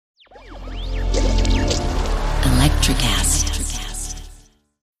Electrocast.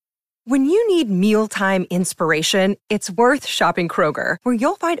 When you need mealtime inspiration, it's worth shopping Kroger, where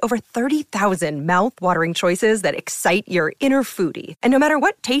you'll find over 30,000 mouth-watering choices that excite your inner foodie. And no matter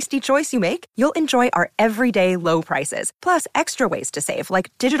what tasty choice you make, you'll enjoy our everyday low prices, plus extra ways to save,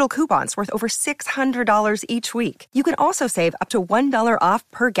 like digital coupons worth over $600 each week. You can also save up to $1 off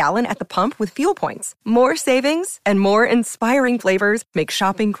per gallon at the pump with fuel points. More savings and more inspiring flavors make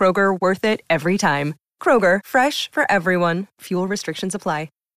shopping Kroger worth it every time. Kroger, fresh for everyone. Fuel restrictions apply.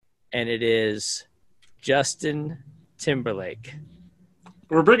 And it is Justin Timberlake.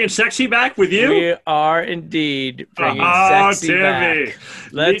 We're bringing sexy back with you? We are indeed bringing sexy Timmy. back.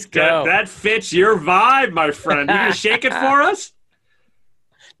 Let's go. That fits your vibe, my friend. You gonna shake it for us?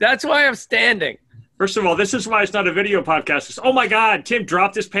 That's why I'm standing. First of all, this is why it's not a video podcast. It's, oh, my God, Tim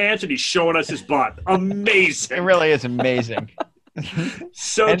dropped his pants and he's showing us his butt. Amazing. It really is amazing.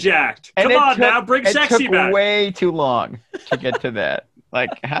 Jacked. Come on now, bring sexy back. It took way too long to get to that. Like,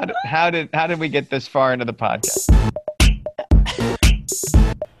 how did we get this far into the podcast?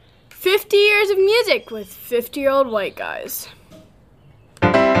 50 years of music with 50-year-old white guys.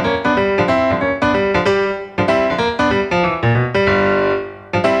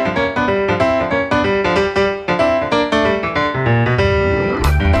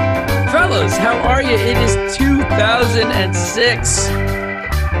 Fellas, how are you? It is 2006.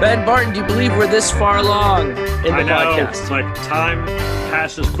 Ben Barton, do you believe we're this far along in the podcast? It's like time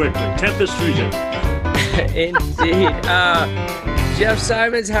passes quickly. Tempest fusion. Indeed. Jeff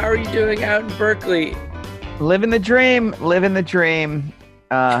Simons, how are you doing out in Berkeley? Living the dream.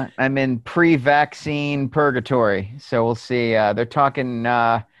 I'm in pre-vaccine purgatory, so we'll see. They're talking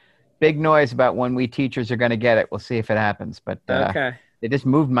big noise about when we teachers are going to get it. We'll see if it happens. But okay. They just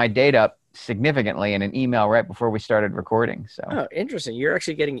moved my date up significantly in an email right before we started recording. So oh, interesting. You're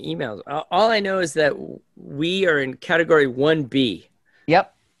actually getting emails. All I know is that we are in category 1B.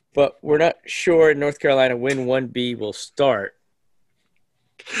 Yep. But we're not sure in North Carolina when 1B will start.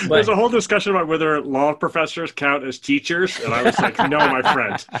 There's a whole discussion about whether law professors count as teachers, and I was like, no, my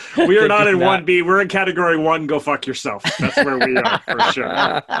friend. We are not in 1B. We're in category 1. Go fuck yourself. That's where we are, for sure.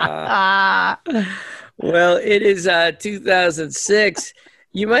 Well, it is 2006.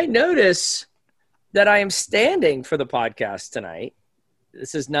 You might notice that I am standing for the podcast tonight.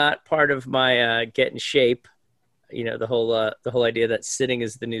 This is not part of my get in shape. You know, the whole idea that sitting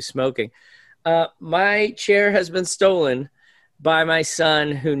is the new smoking. My chair has been stolen by my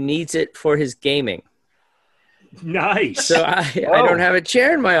son, who needs it for his gaming. Nice. So I don't have a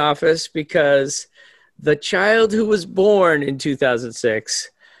chair in my office because the child who was born in 2006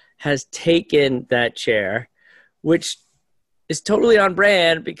 has taken that chair, which is totally on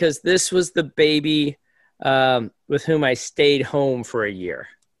brand because this was the baby with whom I stayed home for a year.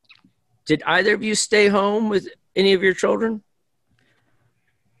 Did either of you stay home with any of your children?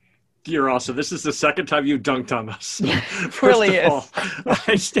 You're awesome. This is the second time you dunked on us. Really is.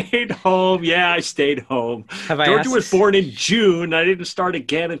 I stayed home. Yeah, I stayed home. Georgia was born in June. I didn't start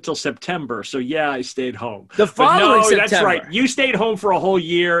again until September. So, yeah, I stayed home. The following September. That's right. You stayed home for a whole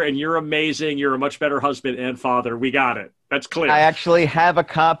year, and you're amazing. You're a much better husband and father. We got it. That's clear. I actually have a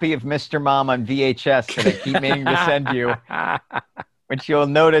copy of Mr. Mom on VHS that I keep meaning to send you, which you'll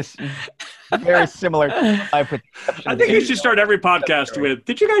notice very similar. I think you should start every podcast with,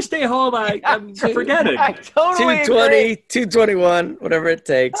 did you guys stay home? I'm forgetting. I totally 220, agree. 221, whatever it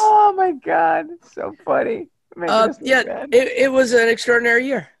takes. Oh, my God. It's so funny. It was an extraordinary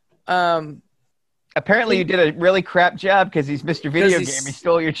year. Apparently you did a really crap job because he's Mr. Video Game. He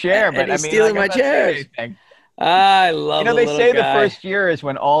stole your chair. But he's stealing my chairs. I love they say the first year is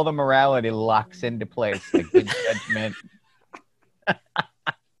when all the morality locks into place, like good judgment.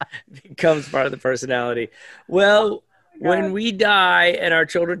 Becomes part of the personality. Well, when we die and our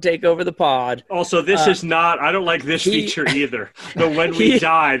children take over the pod. Also, this is not, I don't like this feature either. But when we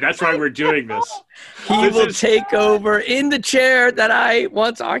die, that's why we're doing this. He will take over in the chair that I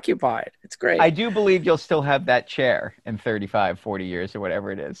once occupied. It's great. I do believe you'll still have that chair in 35, 40 years or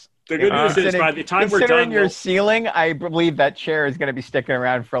whatever it is. The good news is by the time we're done, considering your ceiling, I believe that chair is going to be sticking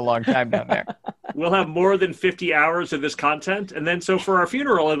around for a long time down there. We'll have more than 50 hours of this content. And then so for our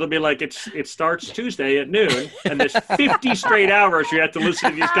funeral, it'll be like it starts Tuesday at noon. And there's 50 straight hours you have to listen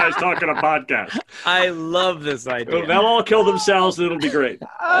to these guys talk on a podcast. I love this idea. They'll all kill themselves and it'll be great. Oh,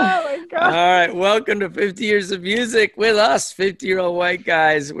 my God. All right. Welcome to 50 Years of Music with us, 50-year-old white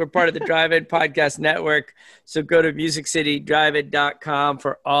guys. We're part of the Drive-In Podcast Network. So go to musiccitydrivein.com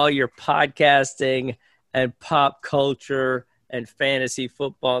for all your podcasting and pop culture and fantasy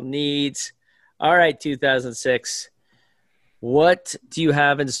football needs. All right, 2006. What do you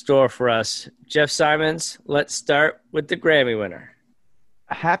have in store for us? Jeff Simons, let's start with the Grammy winner.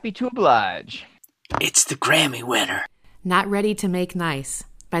 Happy to oblige. It's the Grammy winner. Not Ready to Make Nice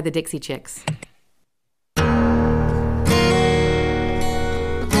by the Dixie Chicks.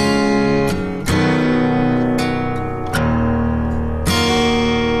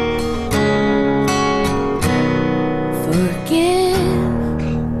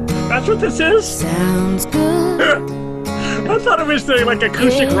 That's what this is? Sounds good. I thought it was the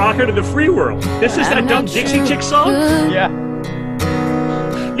acoustic rocker to the free world. This is that dumb Dixie Chick song? Yeah. Am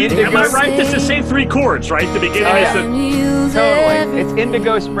I right? This is the same 3 chords, right? The beginning is the... Totally. It's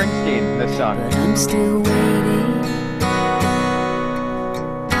Indigo Springsteen, this song. I'm still waiting.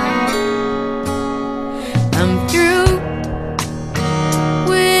 I'm through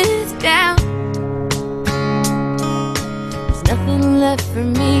with doubt. There's nothing left for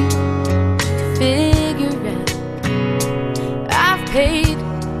me to figure out. I've paid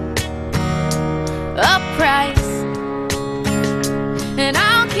a price, and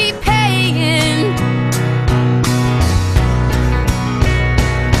I'll keep paying.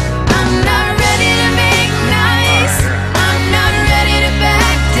 I'm not ready to make nice. I'm not ready to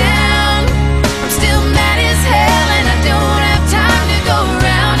back down. I'm still mad as hell, and I don't have time to go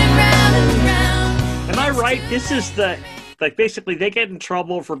round and round and round. Am I right? This is the... basically, they get in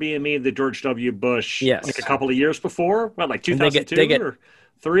trouble for being mean to George W. Bush a couple of years before? What, 2002 or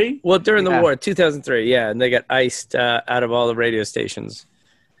 3? Well, during the war, 2003, yeah. And they got iced out of all the radio stations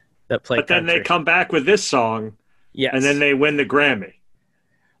that play But then country. they come back with this song, and then they win the Grammy.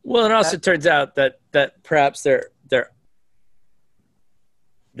 Well, it also turns out that perhaps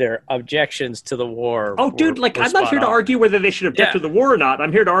their objections to the war. Oh, dude, I'm not here to argue whether they should object to the war or not.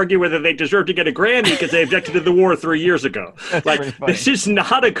 I'm here to argue whether they deserve to get a Grammy because they objected to the war 3 years ago. This is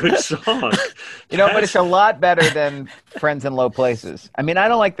not a good song. But it's a lot better than Friends in Low Places. I mean, I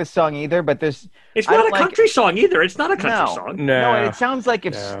don't like this song either, but it's not a country song either. It's not a country song. No, it sounds like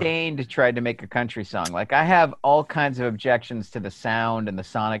if Stained tried to make a country song. I have all kinds of objections to the sound and the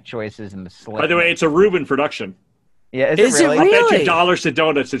sonic choices and the slang. By the way, it's a Rubin production. Yeah, is it really? I'll bet you dollars to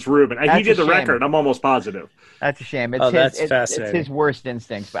donuts it's Rubin. He did the record. I'm almost positive. That's a shame. That's fascinating. It's his worst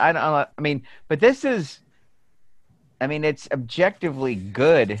instincts. But but this is, it's objectively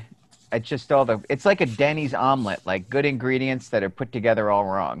good. It's just it's like a Denny's omelet, good ingredients that are put together all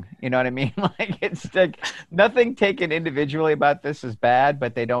wrong. You know what I mean? It's nothing taken individually about this is bad,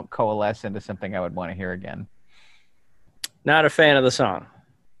 but they don't coalesce into something I would want to hear again. Not a fan of the song.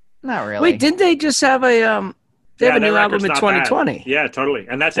 Not really. Wait, didn't they just have a They have a new album in 2020. Bad. Yeah, totally.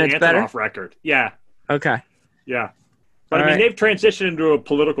 And that's an Antonoff record. Yeah. Okay. Yeah. But they've transitioned into a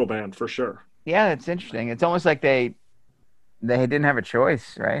political band for sure. Yeah, it's interesting. It's almost like they didn't have a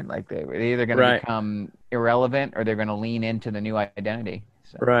choice, right? They're either going to become irrelevant or they're going to lean into the new identity.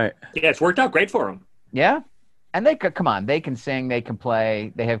 So. Right. Yeah, it's worked out great for them. Yeah. And they could, come on, they can sing, they can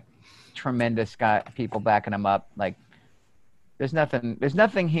play. They have tremendous people backing them up. There's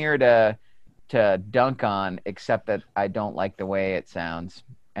nothing here to dunk on except that I don't like the way it sounds,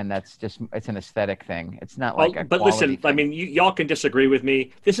 and that's just it's an aesthetic thing. It's not but listen, thing. Y'all can disagree with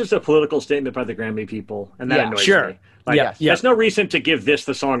me. This is a political statement by the Grammy people, and that annoys me. There's no reason to give this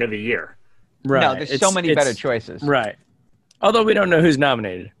the song of the year. Right. No, there's so many better choices. Right. Although we don't know who's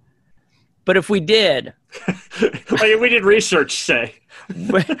nominated, but if we did, we did research. Say.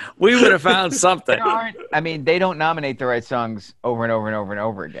 We would have found something. They don't nominate the right songs over and over and over and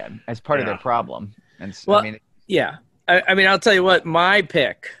over again as part of their problem. And so, I'll tell you what, my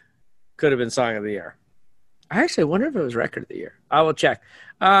pick could have been Song of the Year. I actually wonder if it was Record of the Year. I will check.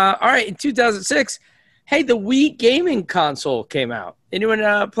 All right, in 2006, hey, the Wii gaming console came out. Anyone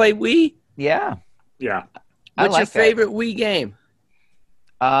play Wii? Yeah. Yeah. What's your favorite Wii game?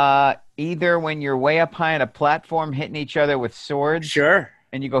 Either when you're way up high on a platform hitting each other with swords. Sure.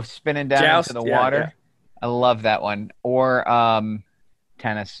 And you go spinning down into the water. Yeah. I love that one. Or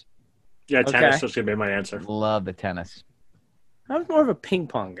tennis. Yeah, tennis is going to be my answer. Love the tennis. I was more of a ping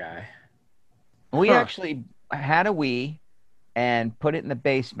pong guy. We actually had a Wii and put it in the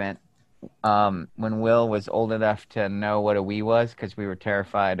basement when Will was old enough to know what a Wii was because we were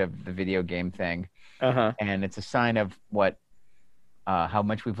terrified of the video game thing. Uh-huh. And it's a sign of how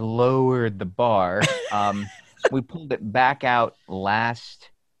much we've lowered the bar. We pulled it back out last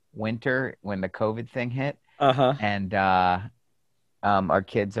winter when the COVID thing hit. Uh-huh. And our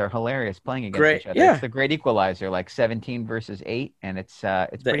kids are hilarious playing against each other. Yeah. It's the great equalizer, 17 versus 8, and it's the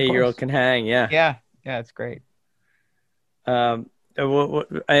pretty 8-year-old can hang, yeah. Yeah, it's great. I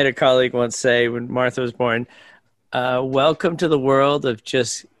had a colleague once say when Martha was born, welcome to the world of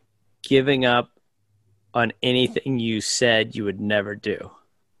just giving up on anything you said you would never do.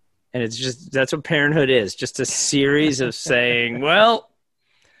 And it's just, that's what parenthood is. Just a series of saying, well,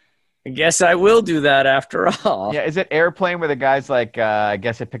 I guess I will do that after all. Yeah, is it Airplane where the guy's like, I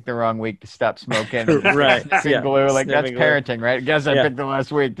guess I picked the wrong week to stop smoking? Right. Sniffing glue, like that's Sniffing glue. parenting, right? I guess I picked the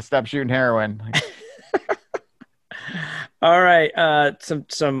last week to stop shooting heroin. Like, All right.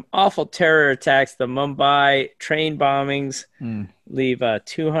 Some awful terror attacks. The Mumbai train bombings leave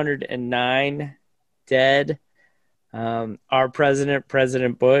 209 dead. Our president,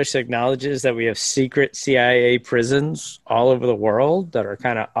 President Bush, acknowledges that we have secret CIA prisons all over the world that are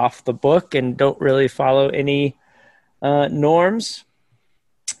kind of off the book and don't really follow any norms.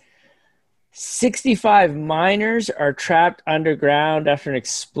 65 miners are trapped underground after an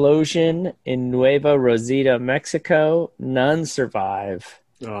explosion in Nueva Rosita, Mexico. None survive.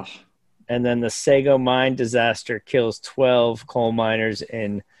 Ugh. And then the Sago mine disaster kills 12 coal miners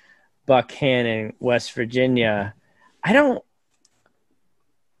in Buckhannon, West Virginia.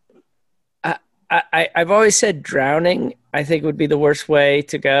 I've always said drowning, I think, would be the worst way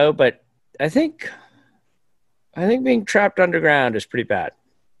to go, but I think being trapped underground is pretty bad.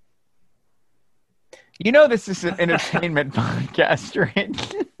 you know, this is an entertainment podcast,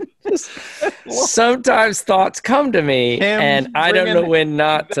 right? Sometimes thoughts come to me, Tim's and I don't know when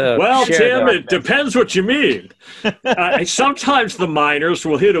not to. Well, share Tim, them. it depends what you mean. Sometimes the miners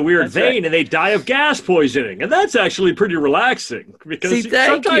will hit a weird vein and they die of gas poisoning, and that's actually pretty relaxing because See,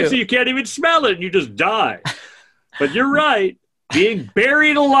 thank sometimes you. you can't even smell it and you just die. But you're right. Being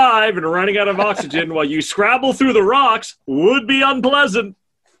buried alive and running out of oxygen while you scrabble through the rocks would be unpleasant.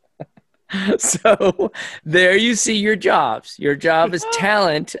 So there you see your jobs. Your job is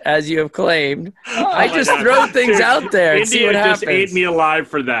talent, as you have claimed. I my just God. throw things Dude, out there and see India what just happens. ate me alive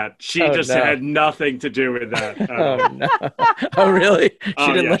for that. She Oh, just no. had nothing to do with that. Oh no! Oh really?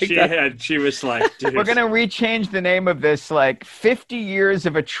 She didn't like she that. She was like, dude. We're gonna rechange the name of this, like 50 years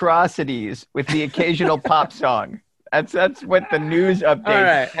of atrocities with the occasional pop song. That's what the news updates All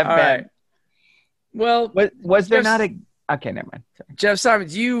right. have All been. right. Well, Was there Just- not a? Okay, never mind. Sorry. Jeff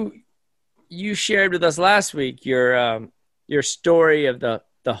Simons, you shared with us last week your story of the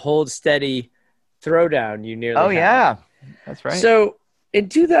hold steady throwdown you nearly Oh had. yeah, that's right. So in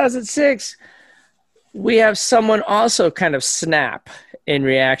 2006, we have someone also kind of snap in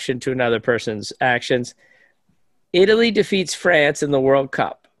reaction to another person's actions. Italy defeats France in the World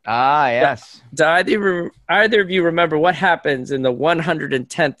Cup. Yes. Do either of you remember what happens in the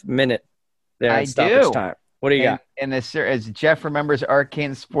 110th minute there I in stoppage do. time? What do you got? And this, as Jeff remembers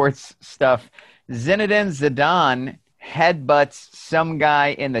arcane sports stuff, Zinedine Zidane headbutts some guy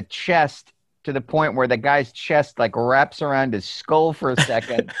in the chest to the point where the guy's chest like wraps around his skull for a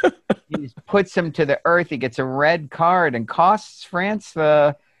second. He puts him to the earth. He gets a red card and costs France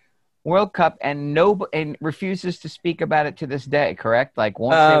the World Cup, and refuses to speak about it to this day. Correct? Like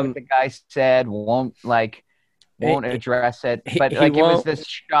won't say what the guy said. Won't address it. But he like it was won't- this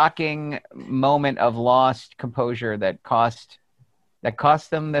shocking moment of lost composure that cost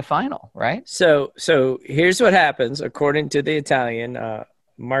them the final. Right? So here's what happens according to the Italian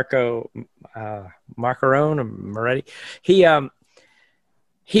Marco Marcarone or Moretti.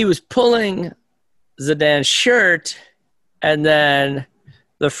 He was pulling Zidane's shirt, and then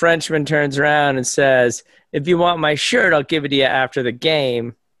the Frenchman turns around and says, "If you want my shirt, I'll give it to you after the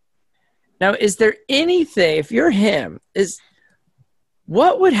game." Now, is there anything, if you're him,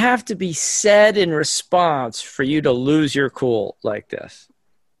 what would have to be said in response for you to lose your cool like this?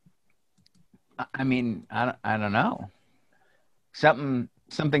 I mean, I don't know.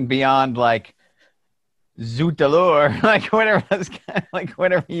 Something beyond like Zutalur, like whatever that's like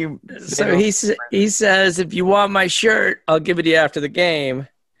whatever you. So he says, "If you want my shirt, I'll give it to you after the game."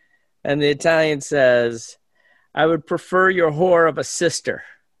 And the Italian says, "I would prefer your whore of a sister."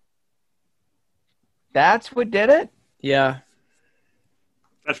 That's what did it. Yeah.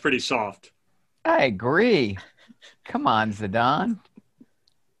 That's pretty soft. I agree. Come on, Zidane.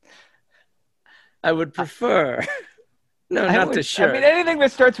 I would prefer. No, I not would- the shirt. I mean, anything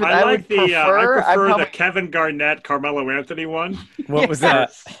that starts with I I, like would the prefer. I prefer probably- the Kevin Garnett Carmelo Anthony one. What was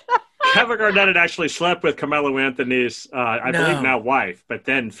that? Kevin Garnett had actually slept with Carmelo Anthony's, I No. believe now wife, but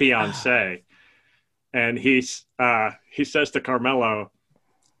then fiance, and he says to Carmelo,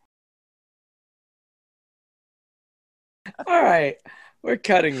 All right. We're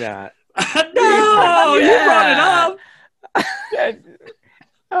cutting that. "No, you brought it up."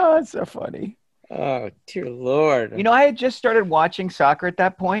 Oh, it's so funny. Oh, dear Lord. You know, I had just started watching soccer at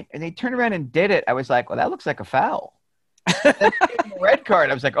that point, and they turned around and did it. I was like, well, that looks like a foul. Then they gave him a red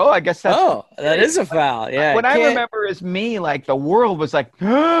card. I was like, oh, I guess that's. Oh, that is a foul. Yeah. What I remember is me, like the world was like,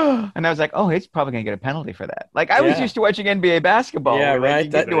 and I was like, oh, he's probably gonna get a penalty for that. Like I was used to watching NBA basketball. Yeah, where, like, right.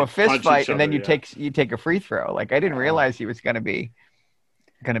 you get into a fist fight and then you other, take a free throw. Like I didn't realize he was gonna be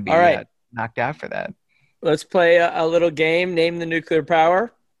All right. knocked out for that. Let's play a little game. Name the nuclear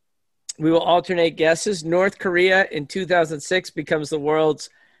power. We will alternate guesses. North Korea in 2006 becomes the world's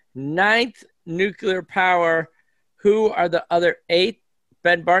 9th nuclear power. Who are the other 8?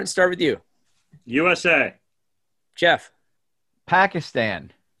 Ben Barton, start with you. USA. Jeff.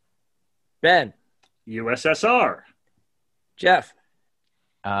 Pakistan. Ben. USSR. Jeff.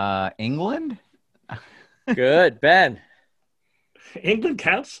 England. Good. Ben. England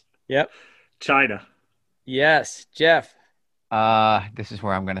counts? Yep. China. Yes. Jeff. This is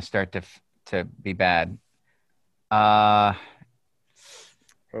where I'm going to start to be bad.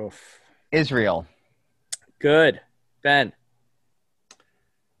 Oof. Israel. Good. Ben.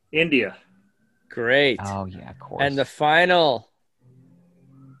 India. Great. Oh yeah, of course. And the final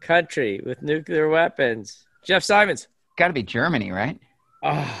country with nuclear weapons. Jeff Simons. got to be Germany, right?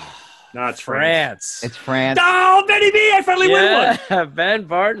 Oh, No, it's France. It's France. Oh, Benny B, I finally win one. Ben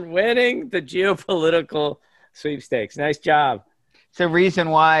Barton winning the geopolitical sweepstakes. Nice job. It's the reason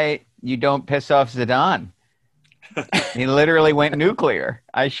why you don't piss off Zidane. He literally went nuclear.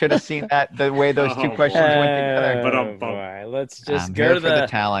 I should have seen that the way those two questions went together. Oh, boy. Let's just I'm go here to for the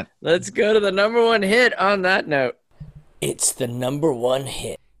talent. Let's go to the number one hit on that note. It's the number one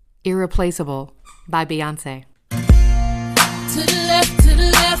hit. Irreplaceable by Beyonce. To the left, to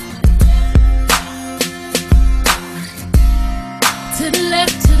the left. To the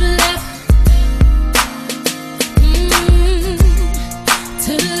left, to the left.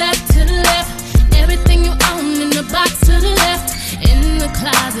 To the left, to the left. Everything you own in the box to the left. In the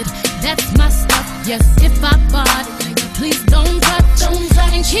closet, that's my stuff. Yes, if I bought it, please don't touch, don't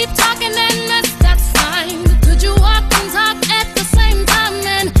touch. And keep talking and that's fine. But could you walk and talk at the same time?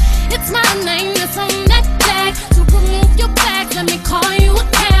 And it's my name that's on that flag. So remove your bags, let me call you a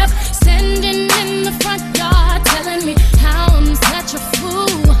cab. Standing in the front yard, telling me how I'm such a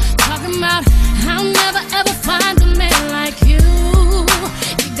fool. Talking about I'll never ever find a man like you.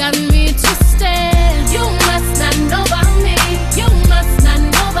 You got me twisted. You must not know about me. You must not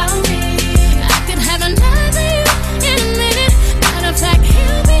know about me. I could have another you in a minute. Matter of fact,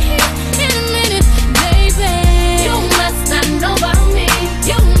 he'll be here in a minute, baby. You must not know about me.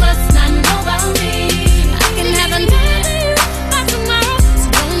 You must not know about me. I can have another you by tomorrow. So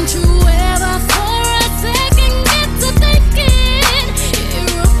don't you ever for a second get to thinking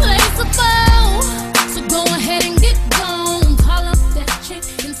irreplaceable. So go ahead and get gone. Call up that chick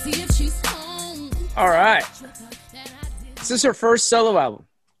and see if she's home. All right. Is this her first solo album?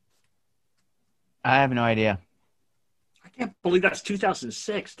 I have no idea. I can't believe that's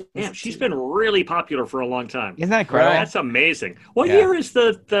 2006. Damn, she's been really popular for a long time. Isn't that incredible? That's amazing. What Yeah. year is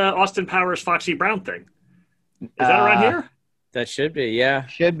the Austin Powers Foxy Brown thing? Is that around here? That should be, yeah.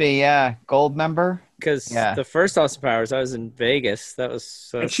 Should be, yeah. Gold member. Because Yeah. the first Austin Powers, I was in Vegas. That was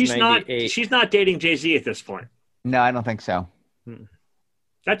so And that's she's 98. not dating Jay-Z at this point. No, I don't think so.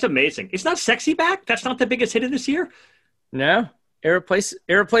 That's amazing. It's not Sexy Back? That's not the biggest hit of this year? No?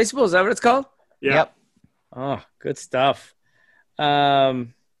 Irreplaceable? Is that what it's called? Yeah. Yep. Oh, good stuff. I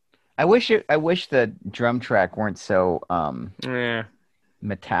wish the drum track weren't so Yeah.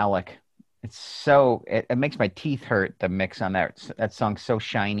 metallic. It's so it makes my teeth hurt. The mix on that song's so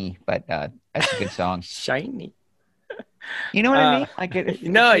shiny, but that's a good song. Shiny. You know what I mean? Like it.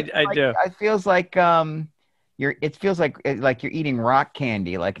 No, I like, do. It feels like It feels like you're eating rock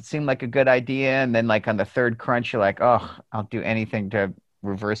candy. Like it seemed like a good idea, and then like on the third crunch, you're like, oh, I'll do anything to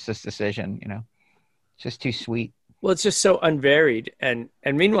reverse this decision. You know, it's just too sweet. Well, it's just so unvaried, and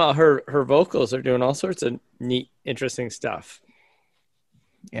meanwhile, her vocals are doing all sorts of neat, interesting stuff.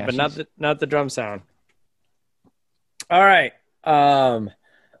 Yeah, But not the drum sound. All right,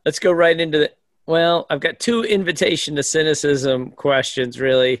 let's go right into the. Well, I've got two invitation to cynicism questions,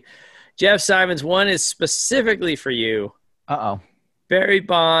 really. Jeff Simons, one is specifically for you. Uh-oh. Barry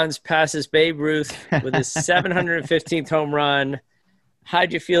Bonds passes Babe Ruth with his 715th home run.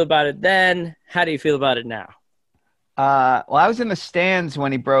 How'd you feel about it then? How do you feel about it now? Well, I was in the stands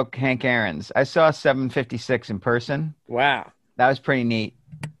when he broke Hank Aaron's. I saw 756 in person. Wow. That was pretty neat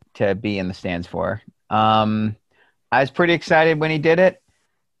to be in the stands for. I was pretty excited when he did it.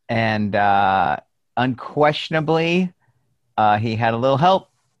 And unquestionably, he had a little help.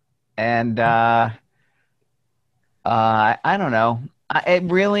 And I don't know.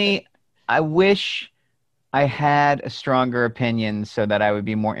 I wish I had a stronger opinion so that I would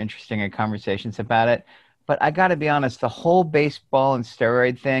be more interesting in conversations about it. But I got to be honest, the whole baseball and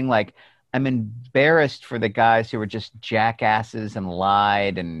steroid thing, like, I'm embarrassed for the guys who were just jackasses and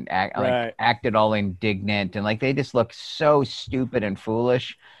lied and acted all indignant. And, like, they just look so stupid and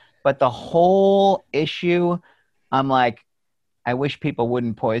foolish. But the whole issue, I'm like, I wish people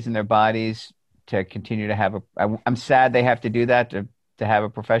wouldn't poison their bodies to continue to have I'm sad they have to do that to have a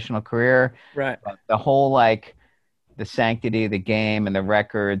professional career. Right. But the whole, like, the sanctity of the game and the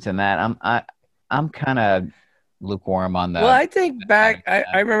records and that, I'm kind of lukewarm on that. Well, I think back,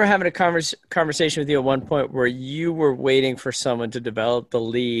 I remember having a conversation with you at one point where you were waiting for someone to develop the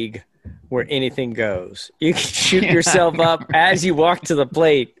league where anything goes. You can shoot yourself up as you walk to the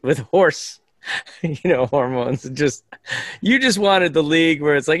plate with horse, hormones. You just wanted the league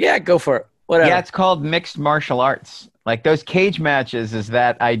where it's like, yeah, go for it. Whatever. Yeah, it's called mixed martial arts. Like those cage matches is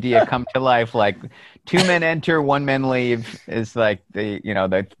that idea come to life. Like 2 men enter, 1 man leave is like the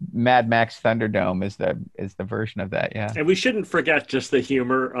Mad Max Thunderdome is the version of that. Yeah. And we shouldn't forget just the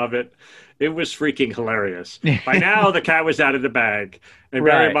humor of it. It was freaking hilarious. By now the cat was out of the bag. And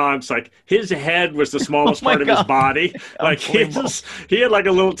Barry Bonds, like, his head was the smallest part of his body. Like he had like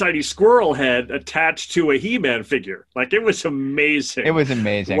a little tiny squirrel head attached to a He-Man figure. Like it was amazing. It was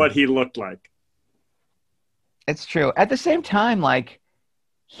amazing what he looked like. It's true. At the same time, like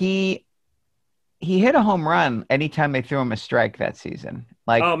he hit a home run anytime they threw him a strike that season.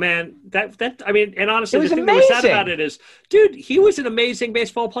 Like, oh man, that I mean, and honestly, the thing that was sad about it is, dude, he was an amazing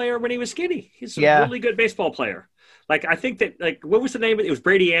baseball player when he was skinny. He's a really good baseball player. Like, I think that, like, what was the name of it? It was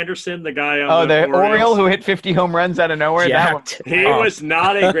Brady Anderson, the guy on the Oriole who hit 50 home runs out of nowhere. He was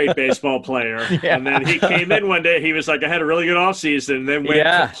not a great baseball player. And then he came in one day. He was like, I had a really good offseason, and then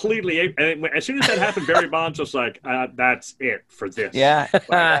went completely. And as soon as that happened, Barry Bonds was like, that's it for this. Yeah.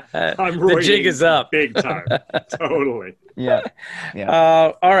 I'm the jig is up. Big time. Totally. Yeah.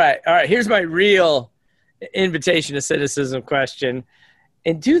 All right. Here's my real invitation to cynicism question.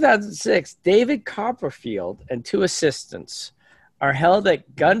 In 2006, David Copperfield and 2 assistants are held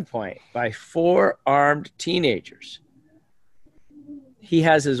at gunpoint by 4 armed teenagers. He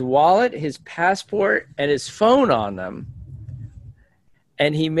has his wallet, his passport, and his phone on them,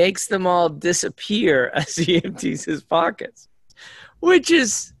 and he makes them all disappear as he empties his pockets, which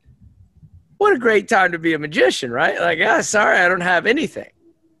is, what a great time to be a magician, right? Like, sorry, I don't have anything.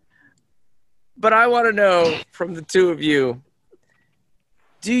 But I want to know from the 2 of you,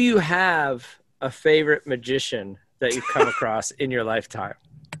 do you have a favorite magician that you've come across in your lifetime?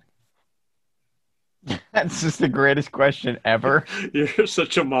 That's just the greatest question ever. You're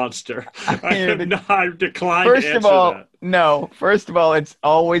such a monster. I've declined First to answer of all, that. No. First of all, it's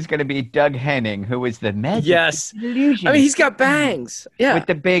always going to be Doug Henning, who is the magic illusion. I mean, he's got bangs. Yeah. With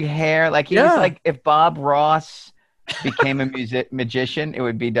the big hair. Like, he was like, if Bob Ross became a magician, it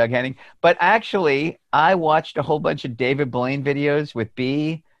would be Doug Henning. But actually, I watched a whole bunch of David Blaine videos with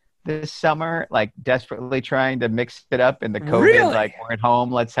B this summer, like desperately trying to mix it up in the COVID, like, we're at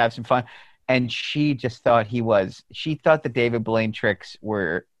home, let's have some fun. And she just thought she thought the David Blaine tricks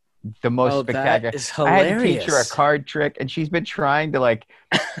were the most spectacular. That is hilarious. I had to teach her a card trick, and she's been trying to, like,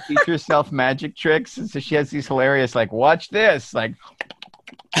 teach herself magic tricks. And so she has these hilarious, like, watch this, like,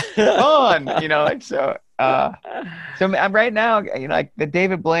 on, like, so. So I'm right now, like, the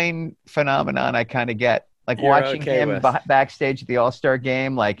David Blaine phenomenon I kind of get. Like, you're watching him backstage at the All-Star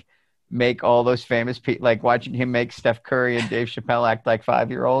game, like, make all those famous people, like watching him make Steph Curry and Dave Chappelle act like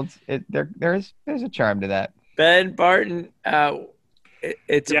 5-year-olds. There's a charm to that. Ben Barton,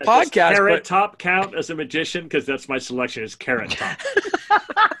 it's a podcast. Does Carrot Top count as a magician? Because that's my selection, is Carrot Top.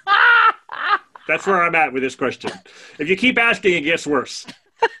 That's where I'm at with this question. If you keep asking, it gets worse.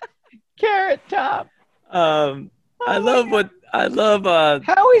 Carrot Top. I love.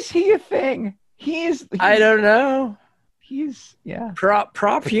 How is he a thing? I don't know. He's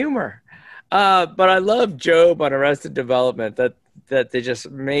prop humor. But I love Job on Arrested Development that they just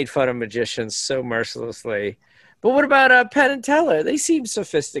made fun of magicians so mercilessly. But what about Penn and Teller? They seem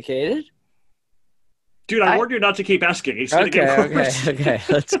sophisticated. Dude, I warned you not to keep asking. It's going to get worse. Okay.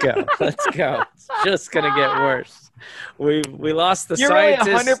 Let's go. It's just going to get worse. We lost the You're scientists.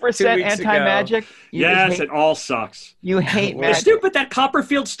 You're really 100% anti-magic? Yes, it all sucks. You hate magic. Stupid, that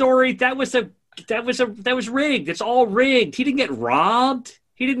Copperfield story, that was rigged. It's all rigged. He didn't get robbed.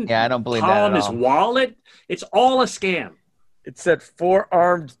 He didn't I don't believe that at pawn his wallet. It's all a scam. It said 4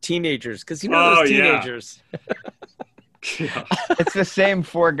 armed teenagers, because those teenagers. Yeah. It's the same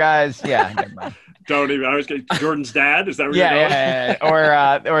 4 guys. Yeah, never mind. Don't even. I was getting Jordan's dad. Is that where you're going?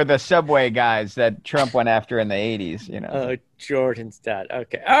 Yeah. Or the Subway guys that Trump went after in the 80s. Oh, Jordan's dad.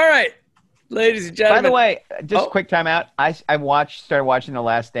 Okay. All right, ladies and gentlemen. By the way, just quick time out. I started watching The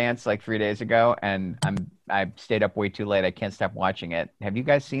Last Dance like 3 days ago, and I'm I stayed up way too late. I can't stop watching it. Have you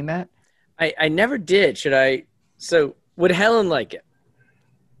guys seen that? I never did. Should I? So would Helen like it?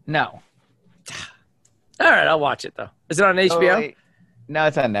 No. All right, I'll watch it though. Is it on HBO? No,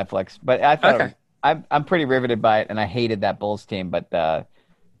 it's on Netflix. But I thought Okay. I'm pretty riveted by it, and I hated that Bulls team. But the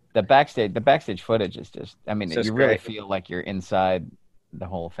backstage footage is just, I mean, Just you really great. feel like you're inside the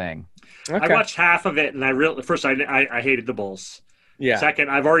whole thing. I watched half of it, and I hated the Bulls. Yeah. Second,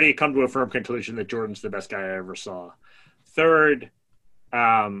 I've already come to a firm conclusion that Jordan's the best guy I ever saw. Third,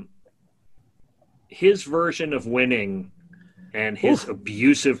 his version of winning and his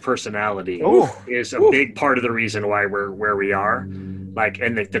abusive personality is a big part of the reason why we're where we are. Like,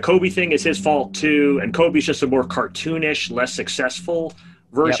 and the Kobe thing is his fault too. And Kobe's just a more cartoonish, less successful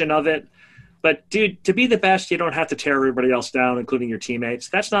version of it. But dude, to be the best, you don't have to tear everybody else down, including your teammates.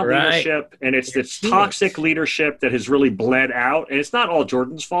 That's not leadership. And it's this toxic leadership that has really bled out. And it's not all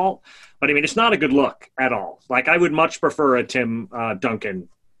Jordan's fault, but I mean, it's not a good look at all. Like, I would much prefer a Tim Duncan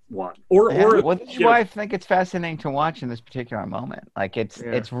one. Well, that's why I think it's fascinating to watch in this particular moment. Like,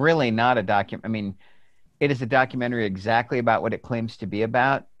 it's really not a document. I mean, it is a documentary exactly about what it claims to be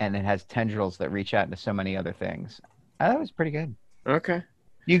about, and it has tendrils that reach out into so many other things. I thought it was pretty good. Okay.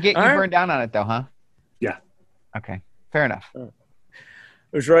 You burned down on it though, huh? Yeah. Okay. Fair enough. It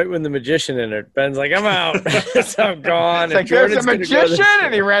was right when the magician entered. Ben's like, I'm out. So I'm gone. It's like, there's a magician,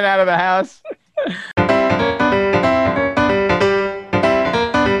 and he ran out of the house.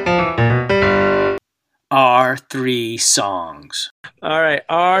 Our 3 songs. All right,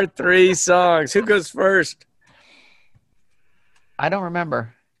 our 3 songs. Who goes first? I don't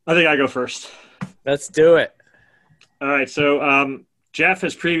remember. I think I go first. Let's do it. All right, so Jeff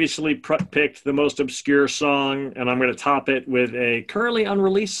has previously picked the most obscure song, and I'm going to top it with a currently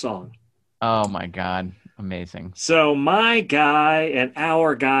unreleased song. Oh, my God. Amazing. So my guy and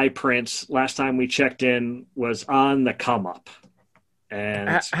our guy, Prince, last time we checked in, was on the come up.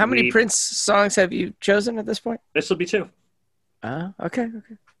 And how many Prince songs have you chosen at this point? This will be 2. Okay.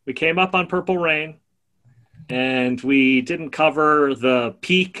 We came up on Purple Rain, and we didn't cover the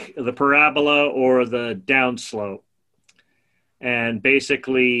peak, the parabola, or the downslope. And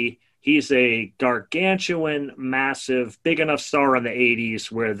basically, he's a gargantuan, massive, big enough star in the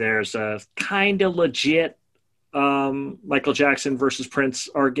 80s where there's a kind of legit Michael Jackson versus Prince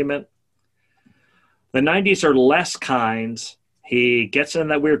argument. The 90s are less kind. He gets in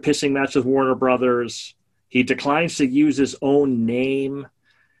that weird pissing match with Warner Brothers. He declines to use his own name.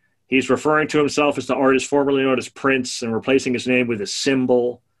 He's referring to himself as the artist formerly known as Prince and replacing his name with a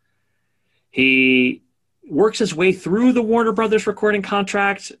symbol. He works his way through the Warner Brothers recording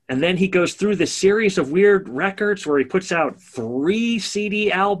contract, and then he goes through this series of weird records where he puts out 3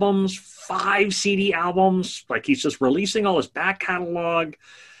 CD albums, 5 CD albums. Like, he's just releasing all his back catalog.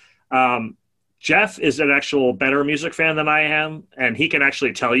 Jeff is an actual better music fan than I am, and he can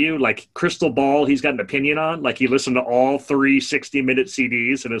actually tell you, like, Crystal Ball, he's got an opinion on. Like, he listened to all 3 60-minute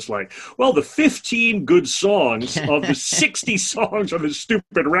CDs, and it's like, well, the 15 good songs of the 60 songs on this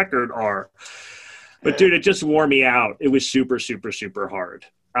stupid record are. But, dude, it just wore me out. It was super, super, super hard.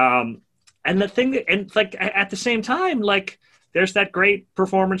 And the thing that, and, like, at the same time, like, there's that great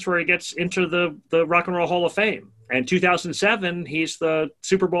performance where he gets into the Rock and Roll Hall of Fame. And 2007, he's the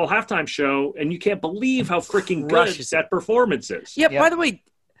Super Bowl halftime show, and you can't believe how freaking good that performance is. Yeah, by the way,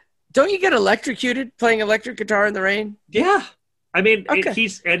 don't you get electrocuted playing electric guitar in the rain? Yeah. I mean,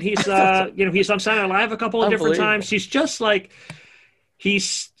 he's he's on Saturday Night Live a couple of different times. He's just like, I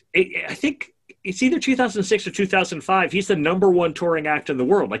think it's either 2006 or 2005. He's the #1 touring act in the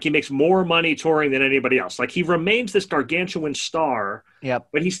world. Like, he makes more money touring than anybody else. Like, he remains this gargantuan star. Yep.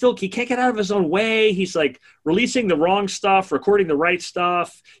 But he can't get out of his own way. He's like releasing the wrong stuff, recording the right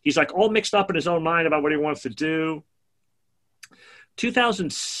stuff. He's like all mixed up in his own mind about what he wants to do.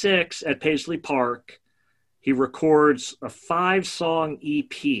 2006 at Paisley Park, he records a 5-song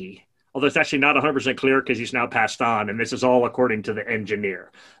EP. Although it's actually not 100% clear because he's now passed on, and this is all according to the engineer.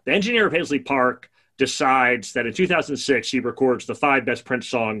 The engineer of Paisley Park decides that in 2006 he records the 5 best Prince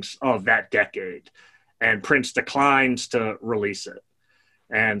songs of that decade, and Prince declines to release it.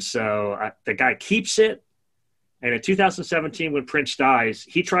 And so the guy keeps it, and in 2017 when Prince dies,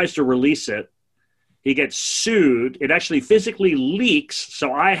 he tries to release it. He gets sued. It actually physically leaks,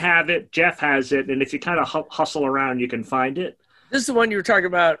 so I have it, Jeff has it, and if you kind of hustle around, you can find it. This is the one you were talking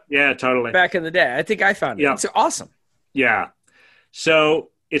about. Yeah, totally. Back in the day. I think I found it. Yeah. It's awesome. Yeah.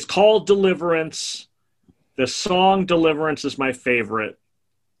 So it's called Deliverance. The song Deliverance is my favorite.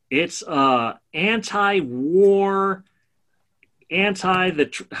 It's anti-war,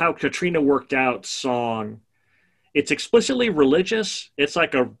 how Katrina worked out song. it's explicitly religious. It's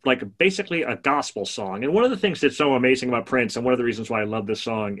like basically a gospel song. And one of the things that's so amazing about Prince, and one of the reasons why I love this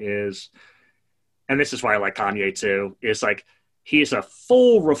song is, and this is why I like Kanye too, is like he's a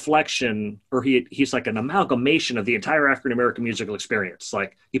full reflection, or he's like an amalgamation of the entire African American musical experience.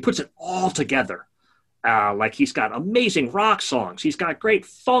 Like he puts it all together. Like he's got amazing rock songs. He's got great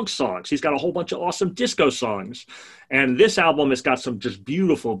funk songs. He's got a whole bunch of awesome disco songs. And this album has got some just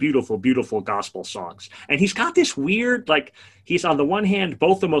beautiful, beautiful, beautiful gospel songs. And he's got this weird, like he's on the one hand,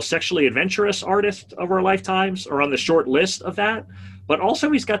 both the most sexually adventurous artist of our lifetimes, or on the short list of that. But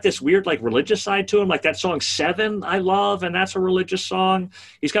also he's got this weird like religious side to him. Like that song 7 I love, and that's a religious song.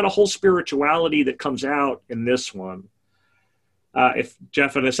 He's got a whole spirituality that comes out in this one. If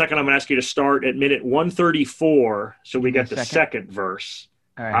Jeff, in a second, I'm going to ask you to start at minute 134, so we get the second verse.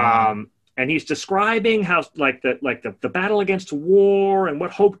 All right. And he's describing how, the battle against war and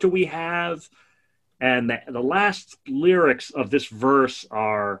what hope do we have. And the last lyrics of this verse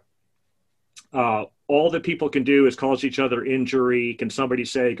are, all that people can do is cause each other injury. Can somebody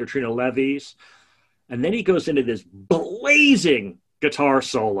say Katrina Levy's? And then he goes into this blazing guitar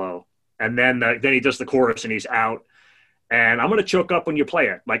solo, and then he does the chorus, and he's out. And I'm going to choke up when you play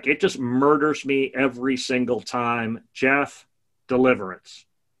it. Like, it just murders me every single time. Jeff, Deliverance.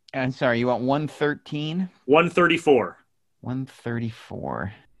 I'm sorry, you want 113? 134.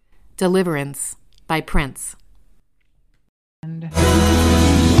 134. Deliverance by Prince. And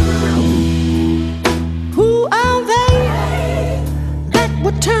who are they that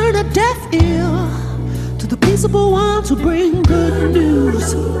would turn a deaf ear to the peaceable ones who bring good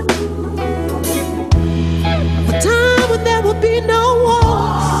news? A time when there will be no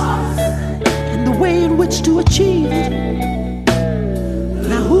wars, and the way in which to achieve it.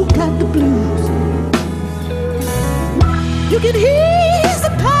 Now who got the blues? You can ease the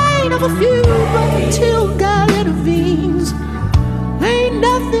pain of a few, but until God intervenes, ain't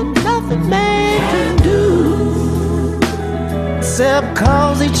nothing man can do except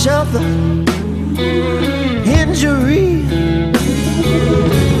cause each other injury.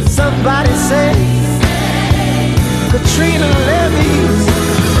 Somebody say Katrina Levy's.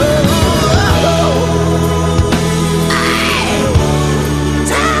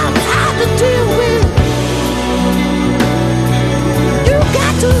 Time's hard to deal with. You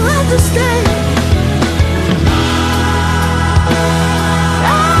got to understand.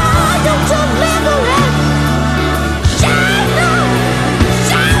 Your deliverance.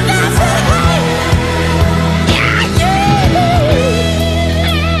 Shine up for hate. Yeah, yeah.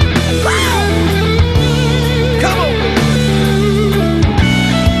 Come on.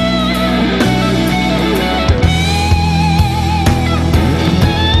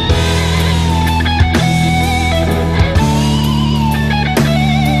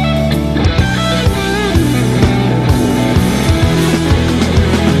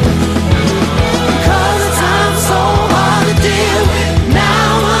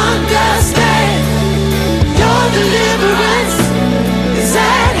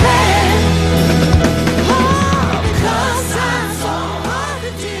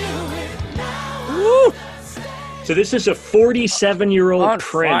 So this is a 47-year-old On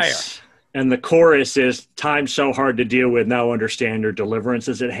Prince, fire. And the chorus is, "Time's so hard to deal with, now understand your deliverance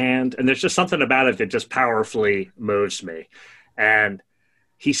is at hand." And there's just something about it that just powerfully moves me. And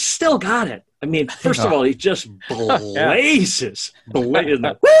he's still got it. I mean, first of all, he just blazes. Woo!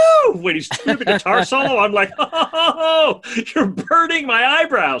 When he's doing the guitar solo, I'm like, oh, you're burning my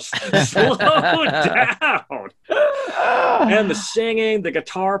eyebrows. Slow down. And the singing, the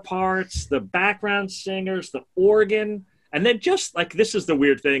guitar parts, the background singers, the organ. And then just like, this is the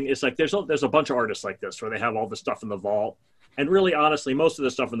weird thing, is like there's a bunch of artists like this where they have all the stuff in the vault. And really, honestly, most of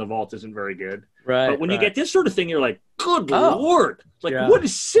the stuff in the vault isn't very good. Right. But when you get this sort of thing, you're like, good Lord. Like, what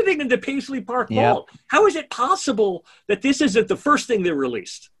is sitting in the Paisley Park vault? How is it possible that this isn't the first thing they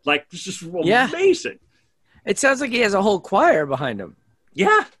released? Like, it's just amazing. It sounds like he has a whole choir behind him.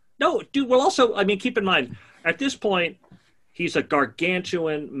 Yeah. No, dude, well, also, I mean, keep in mind, at this point, he's a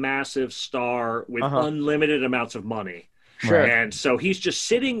gargantuan, massive star with unlimited amounts of money. Sure. And so he's just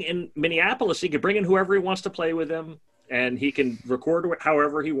sitting in Minneapolis. He can bring in whoever he wants to play with him, and he can record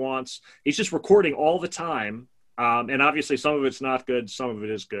however he wants. He's just recording all the time. And obviously some of it's not good. Some of it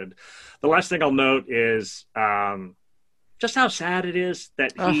is good. The last thing I'll note is just how sad it is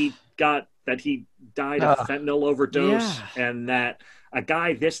that he died of fentanyl overdose, and that a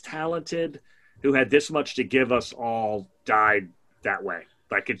guy this talented who had this much to give us all died that way.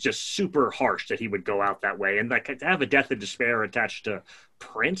 Like, it's just super harsh that he would go out that way. And like, to have a death of despair attached to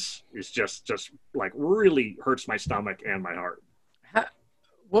Prince is just like really hurts my stomach and my heart.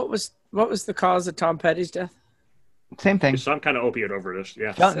 What was the cause of Tom Petty's death? Same thing. Some kind of opiate overdose.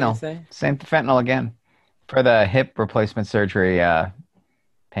 Yeah. Fentanyl. Same fentanyl again for the hip replacement surgery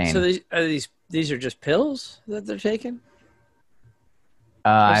pain. So these are just pills that they're taking?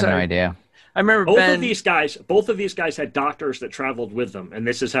 I have no idea. I remember both of these guys had doctors that traveled with them, and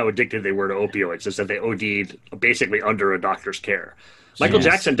this is how addicted they were to opioids, is that they OD'd basically under a doctor's care. Michael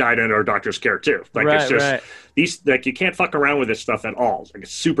Jackson died under a doctor's care too. Like it's just these, like, you can't fuck around with this stuff at all. Like,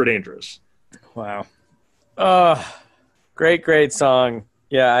 it's super dangerous. Wow. Oh, great song.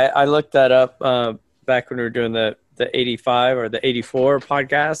 Yeah, I looked that up back when we were doing the 85 or the 84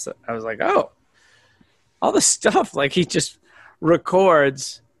 podcast. I was like, oh, all the stuff, like, he just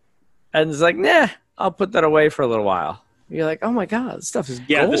records and it's like, nah, I'll put that away for a little while. You're like, oh my God, this stuff is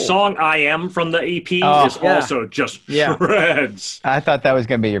gold. The song I Am from the EP is also just shreds. I thought that was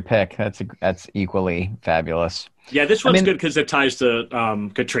going to be your pick. That's equally fabulous. Yeah, this one's good because it ties to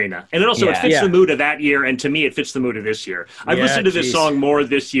Katrina. And it also it fits the mood of that year, and to me it fits the mood of this year. I've listened to this song more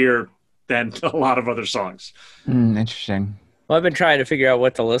this year than a lot of other songs. Interesting. Well, I've been trying to figure out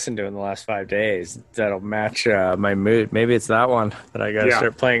what to listen to in the last 5 days that'll match my mood. Maybe it's that one that I got to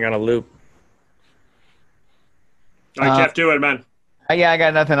start playing on a loop. All right, Jeff, do it, man. I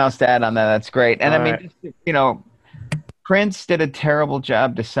got nothing else to add on that. That's great. And Prince did a terrible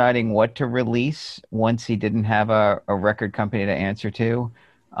job deciding what to release once he didn't have a record company to answer to.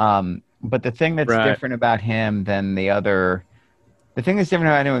 But the thing that's different about him than the thing that's different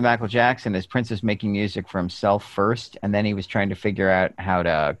about him with Michael Jackson is Prince is making music for himself first, and then he was trying to figure out how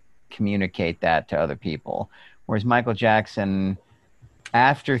to communicate that to other people. Whereas Michael Jackson,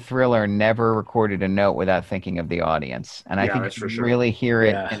 after Thriller, never recorded a note without thinking of the audience. And I think you really hear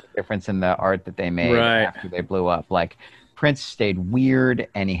it in the difference in the art that they made after they blew up. Like, Prince stayed weird,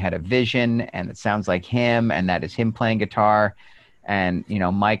 and he had a vision, and it sounds like him, and that is him playing guitar. And,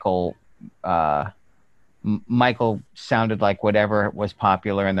 Michael sounded like whatever was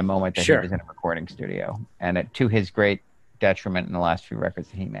popular in the moment that he was in a recording studio. And to his great detriment in the last few records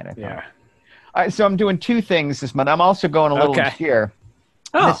that he made, I thought. Yeah. All right, so I'm doing two things this month. I'm also going a little obscure.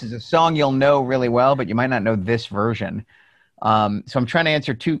 Oh. This is a song you'll know really well, but you might not know this version. So I'm trying to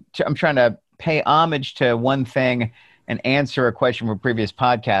answer I'm trying to pay homage to one thing and answer a question from a previous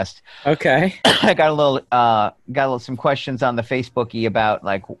podcast. Okay. I got some questions on the Facebooky about,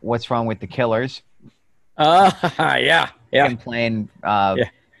 like, what's wrong with the Killers. And playing.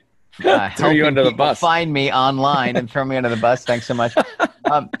 Throw you under the bus. Find me online and throw me under the bus. Thanks so much.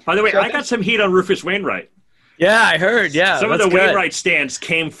 By the way, I got some heat on Rufus Wainwright. Yeah, I heard. Yeah, some of the Wainwright stands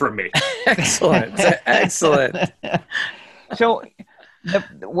came from me. Excellent. So,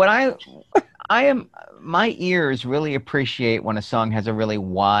 my ears really appreciate when a song has a really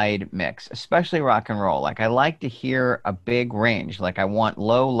wide mix, especially rock and roll. Like, I like to hear a big range. Like, I want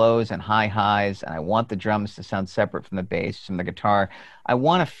low lows and high highs, and I want the drums to sound separate from the bass, from the guitar. I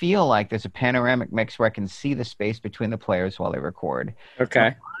want to feel like there's a panoramic mix where I can see the space between the players while they record. Okay.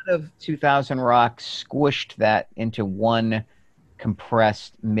 A lot of 2000 rock squished that into one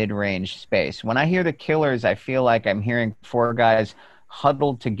compressed mid-range space. When I hear the Killers, I feel like I'm hearing four guys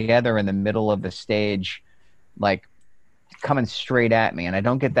huddled together in the middle of the stage, like, coming straight at me, and I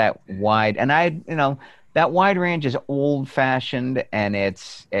don't get that wide. And that wide range is old-fashioned, and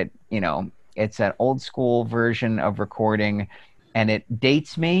it's an old-school version of recording, and it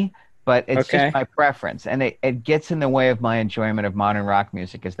dates me, but it's just my preference, and it gets in the way of my enjoyment of modern rock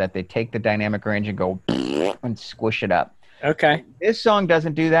music, is that they take the dynamic range and go and squish it up. Okay. This song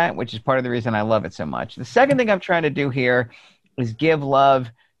doesn't do that, which is part of the reason I love it so much. The second thing I'm trying to do here is give love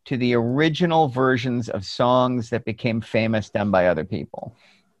to the original versions of songs that became famous done by other people.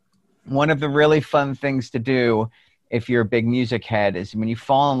 One of the really fun things to do if you're a big music head is when you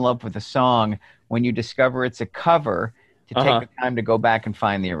fall in love with a song, when you discover it's a cover, to take the time to go back and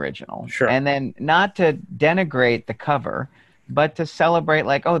find the original. Sure. And then not to denigrate the cover, but to celebrate,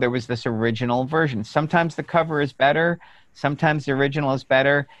 like, oh, there was this original version. Sometimes the cover is better. Sometimes the original is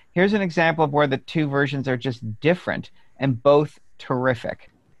better. Here's an example of where the two versions are just different and both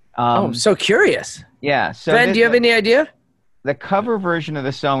terrific. I'm so curious. Yeah. So Ben, do you have any idea? The cover version of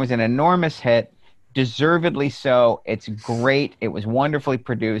the song was an enormous hit, deservedly so. It's great. It was wonderfully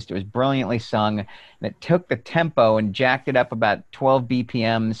produced. It was brilliantly sung. And it took the tempo and jacked it up about 12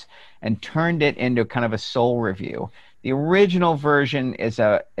 BPMs and turned it into kind of a soul review. The original version is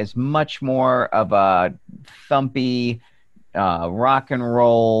much more of a thumpy rock and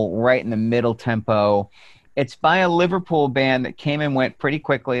roll, right in the middle tempo. It's by a Liverpool band that came and went pretty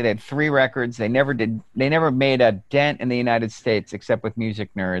quickly. They had 3 records. They never made a dent in the United States except with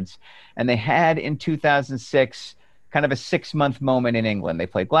Music Nerds. And they had in 2006 kind of a 6-month moment in England. They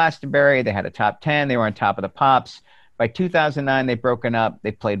played Glastonbury. They had a top 10. They were on top of the pops. By 2009, they've broken up. They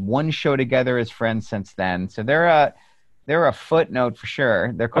played one show together as friends since then. So they're a footnote for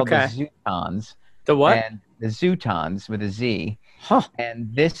sure. They're called the Zootons. The what? And the Zootons with a Z. Huh.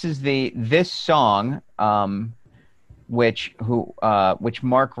 And this song, which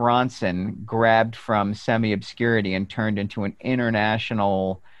Mark Ronson grabbed from semi-obscurity and turned into an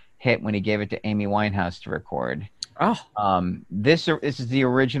international hit when he gave it to Amy Winehouse to record. Oh. This is the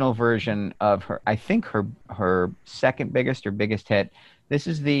original version of her second biggest or biggest hit. This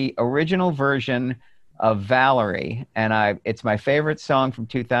is the original version of Valerie, and it's my favorite song from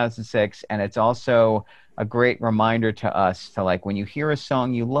 2006, and it's also a great reminder to us to, like, when you hear a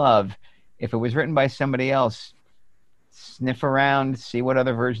song you love, if it was written by somebody else, sniff around, see what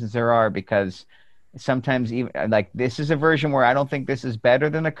other versions there are, because sometimes even like this is a version where I don't think this is better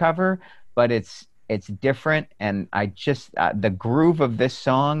than a cover, but it's different, and I just the groove of this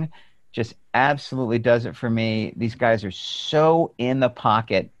song just absolutely does it for me. These guys are so in the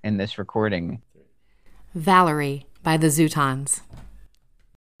pocket in this recording. Valerie by the Zootons.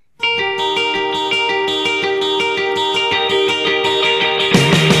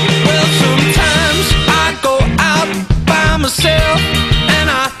 Well, sometimes I go out by myself and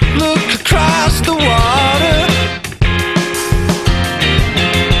I look across the water.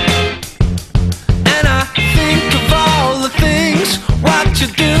 What you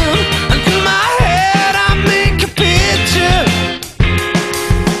do, and in my head I make a picture.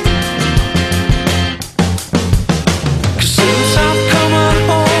 'Cause since I've come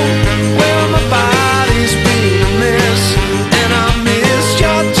home, well, my body's been a mess, and I miss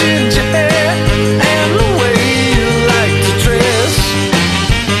your ginger hair and the way you like to dress.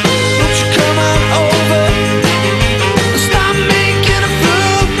 Won't you come on over and stop making a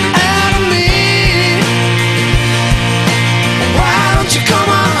fool out of me? Why don't you come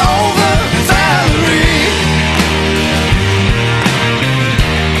on over, Valerie?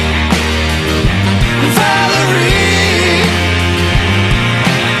 Valerie,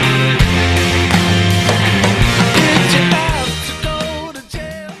 did you have to go to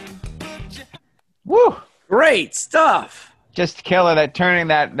jail? Woo! Great stuff. Just killer, that turning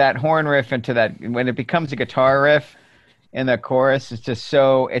that horn riff into that, when it becomes a guitar riff in the chorus, it's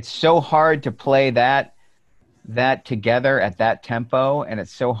so hard to play that together at that tempo, and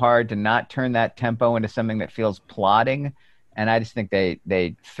it's so hard to not turn that tempo into something that feels plodding. And I just think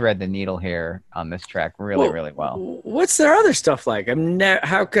they thread the needle here on this track really well. What's their other stuff like?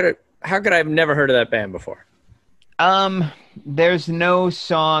 How could I have never heard of that band before? There's no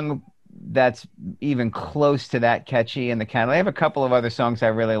song that's even close to that catchy in the catalog. I have a couple of other songs I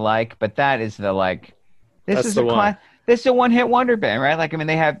really like, but that is this is a one-hit wonder band, right? Like, I mean,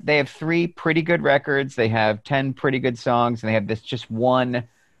 they have 3 pretty good records, they have 10 pretty good songs, and they have this just one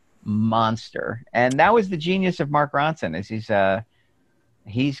monster. And that was the genius of Mark Ronson, is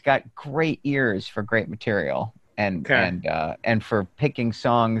he's got great ears for great material, and for picking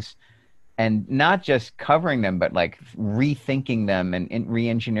songs and not just covering them, but like rethinking them and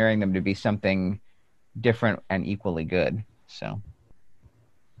re-engineering them to be something different and equally good. So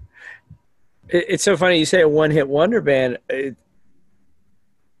it's so funny you say a one-hit wonder band.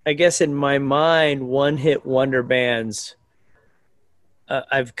 I guess in my mind, one-hit wonder bands,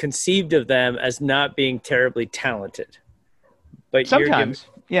 I've conceived of them as not being terribly talented. But sometimes,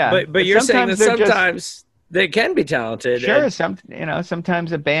 But you're saying that sometimes they can be talented. Sure,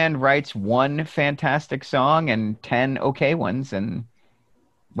 sometimes a band writes one fantastic song and 10 okay ones, and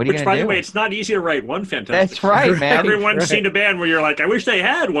what are you going to do? Which, by the way, it's not easy to write one fantastic That's song. right, man. Everyone's seen a band where you're like, I wish they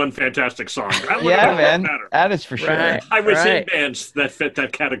had one fantastic song. That would yeah, man. Better. That is for sure. Right. I was in bands that fit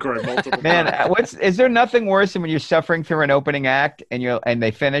that category multiple Man, times. is there nothing worse than when you're suffering through an opening act and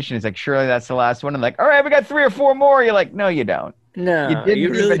they finish and it's like, surely that's the last one, and like, all right, we got 3 or 4 more. You're like, no, you don't. No, you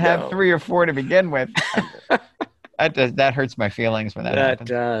didn't really even have don't. 3 or 4 to begin with. That hurts my feelings when that happens.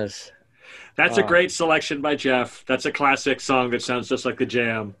 That does. That's a great selection by Jeff. That's a classic song that sounds just like the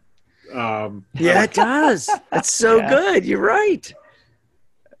Jam. Yeah, it does. That's so good. You're right.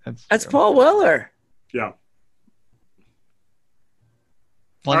 That's true. Paul Weller. Yeah.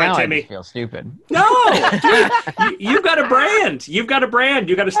 Well, All right, now I Timmy. just feel stupid. No, dude, you've got a brand. You've got a brand.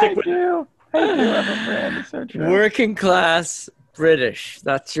 You got to stick with it. I do have a brand. It's so true. Working class British.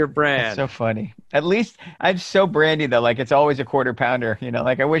 That's your brand. That's so funny. At least I'm so brandy though. Like, it's always a quarter pounder. You know,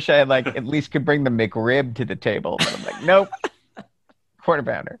 like I wish I had like at least could bring the McRib to the table. But I'm like, nope, quarter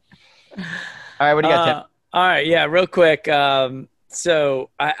pounder. All right, what do you got, Tim? All right, yeah, real quick. So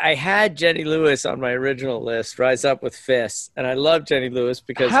I had Jenny Lewis on my original list, Rise Up with Fists, and I love Jenny Lewis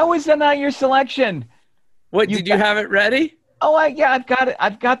because How is that not your selection? what did you have it ready? Oh, I've got it.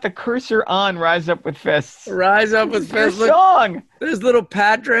 I've got the cursor on Rise Up with Fists. Rise Up with Fists. Your song. There's little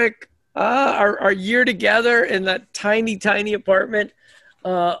Patrick. Our year together in that tiny, tiny apartment.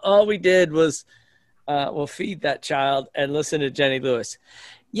 All we did was feed that child and listen to Jenny Lewis.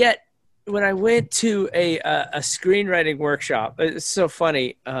 Yet, when I went to a screenwriting workshop, it's so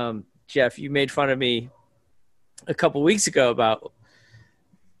funny, Jeff, you made fun of me a couple weeks ago about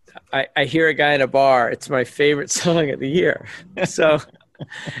I hear a guy in a bar. It's my favorite song of the year. So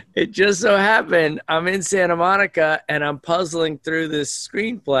it just so happened I'm in Santa Monica and I'm puzzling through this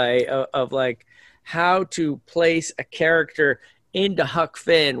screenplay of like how to place a character into Huck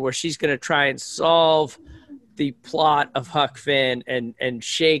Finn where she's going to try and solve the plot of Huck Finn and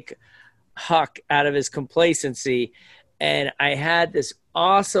shake Huck out of his complacency. And I had this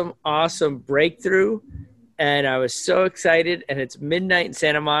awesome breakthrough. And I was so excited, and it's midnight in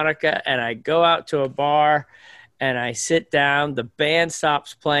Santa Monica, and I go out to a bar, and I sit down. The band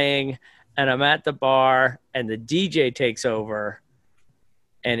stops playing, and I'm at the bar, and the DJ takes over,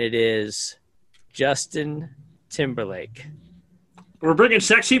 and it is Justin Timberlake. We're bringing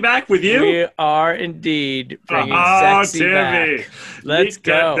sexy back with you? We are indeed bringing sexy Timmy. back. Let's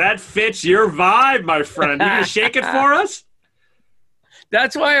go. That fits your vibe, my friend. You can shake it for us?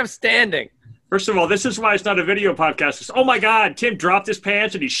 That's why I'm standing. First of all, this is why it's not a video podcast. It's, oh, my God, Tim dropped his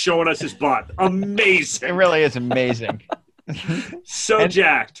pants and he's showing us his butt. Amazing. It really is amazing.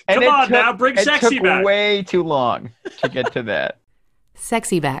 Jacked. Come on now, bring sexy back. It took way too long to get to that.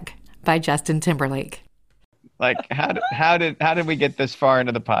 Sexy Back by Justin Timberlake. Like, how did we get this far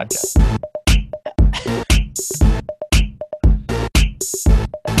into the podcast?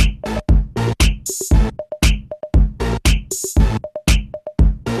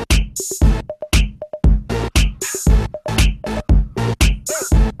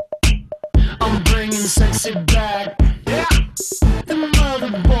 Sexy back. Yeah. The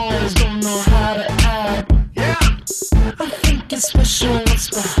mother boys don't know how to act. Yeah. I think it's special what's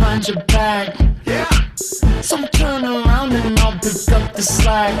behind your back. Yeah. So turn around and I'll pick up the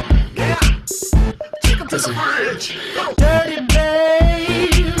slack. Yeah. Take up to the bridge. Dirty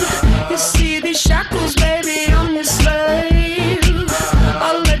babe. You see these shackles, baby, I'm your slave.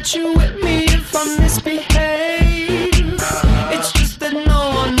 I'll let you whip me if I misbehave. It's just that no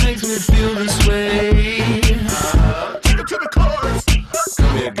one makes me feel this way.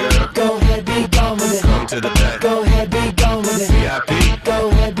 Go ahead, be gone with it. Come to the back. Go ahead, be gone with it. VIP. Go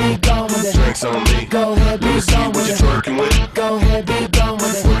ahead, be gone with it. Drinks on me. Go ahead, be gone with it. Go ahead, be gone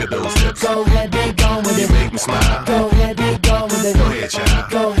with it. Look at those hips. Go ahead, be gone with it. You make me smile. Go ahead, be gone with it. Go ahead,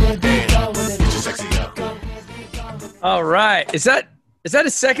 child. Go ahead, be gone with it. Get your sexy up. Go ahead, be gone with it. All right. Is that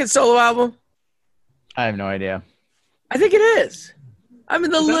his second solo album? I have no idea. I think it is. I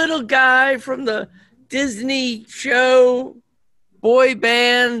mean, the little guy from the Disney show boy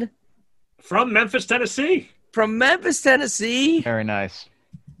band. From Memphis, Tennessee. Very nice.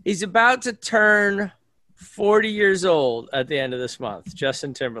 He's about to turn 40 years old at the end of this month,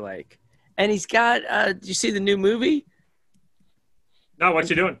 Justin Timberlake. And he's got, do you see the new movie? No, what's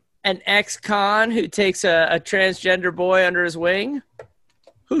he doing? An ex-con who takes a transgender boy under his wing.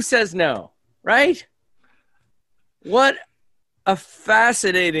 Who says no, right? What a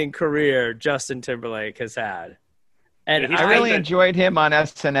fascinating career Justin Timberlake has had. And I really enjoyed him on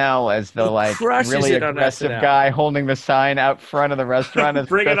SNL as the really aggressive guy holding the sign out front of the restaurant as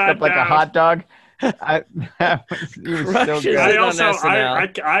dressed up like a hot dog. He was so good.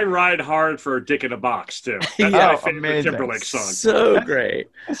 I ride hard for Dick in a Box too. That's my favorite Timberlake song. So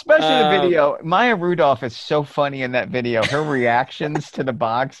great. Especially the video. Maya Rudolph is so funny in that video. Her reactions to the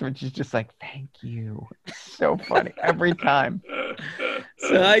box, which is just like, thank you. So funny every time.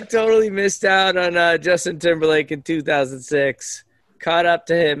 So I totally missed out on Justin Timberlake in 2006. Caught up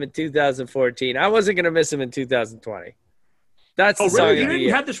to him in 2014. I wasn't going to miss him in 2020. That's the song really? of the You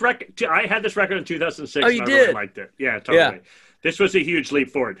year. had this record? I had this record in 2006. Oh, you and did? I really liked it. Yeah, totally. Yeah. This was a huge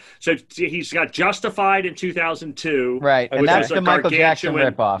leap forward. So he's got Justified in 2002. Right, and that's the Michael Jackson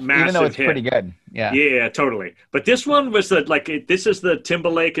ripoff, even though it's pretty good. Yeah. Yeah, totally. But this one was this is the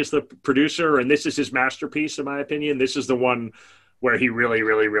Timberlake is the producer, and this is his masterpiece, in my opinion. This is the one where he really,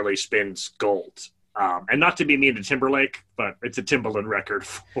 really, really spins gold. And not to be mean to Timberlake, but it's a Timbaland record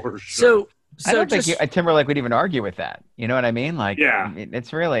for sure. So I don't think Timberlake would even argue with that. You know what I mean? Like, yeah,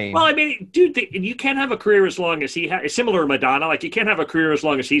 it's really. Well, I mean, dude, you can't have a career as long as he had. Similar to Madonna, like you can't have a career as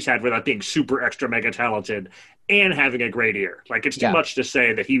long as he's had without being super extra mega talented and having a great ear. Like it's too much to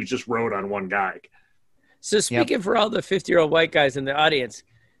say that he just rode on one guy. So speaking for all the 50-year-old white guys in the audience,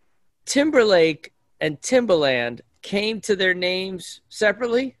 Timberlake and Timbaland came to their names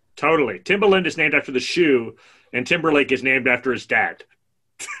separately? Totally. Timbaland is named after the shoe, And Timberlake is named after his dad.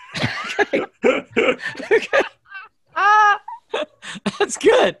 Okay. That's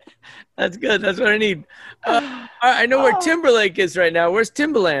good. That's good. That's what I need. I know where Timberlake is right now. Where's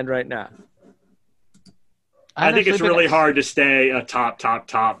Timberland right now? I think it's really hard to stay a top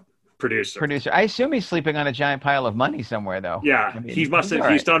producer. I assume he's sleeping on a giant pile of money somewhere, though. Yeah, he's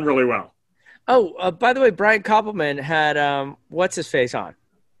done really well. Oh, by the way, Brian Koppelman had what's his face on?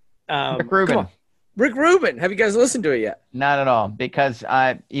 Rick Rubin. Rick Rubin. Have you guys listened to it yet? Not at all, because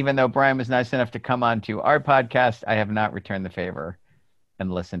even though Brian was nice enough to come on to our podcast, I have not returned the favor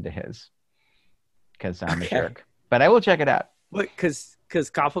and listened to his, because I'm a jerk. But I will check it out. What? Because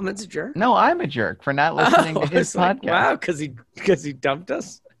Koppelman's a jerk? No, I'm a jerk for not listening to his podcast. Wow, because he dumped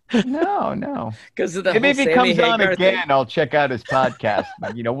us? No. Because of the maybe if he comes on again, thing. I'll check out his podcast.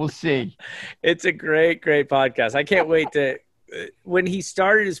 But, we'll see. It's a great podcast. I can't wait to. When he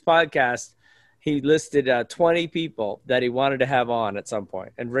started his podcast, he listed 20 people that he wanted to have on at some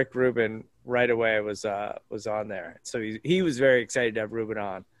point, and Rick Rubin right away was on there. So he was very excited to have Rubin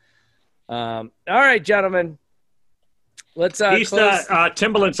on. All right, gentlemen. Let's close.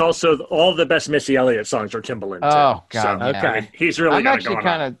 Timbaland's also all the best Missy Elliott songs are Timbaland. Oh God! So, okay, I mean, he's really. I'm actually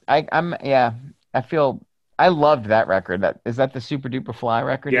kind of. I loved that record. Is that the Super Duper Fly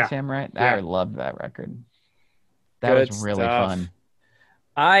record? Yeah. Is him, right? Yeah. I loved that record. That Good was really stuff. fun.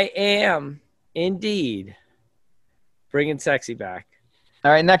 I am indeed bringing sexy back.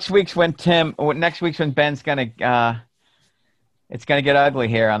 All right, next week's when Ben's gonna. It's going to get ugly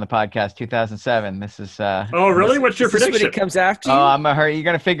here on the podcast, 2007. This is... oh, really? What's your prediction? This is when he comes after you? Oh, I'm a hurry. You're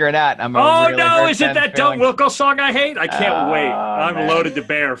going to figure it out. Is it that Doug Wilco song I hate? I can't wait. I'm loaded to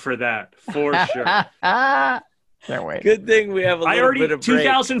bear for that, for sure. Can't wait. Good thing we have a little bit of break.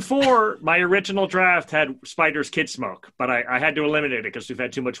 2004, my original draft had Spider's Kid Smoke, but I had to eliminate it because we've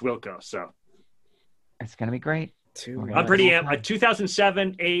had too much Wilco. So it's going to be great. I'm pretty amped.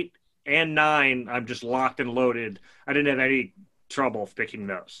 2007, 8, and 9, I'm just locked and loaded. I didn't have any trouble picking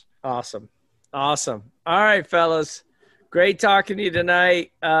those. Awesome. All right, fellas. Great talking to you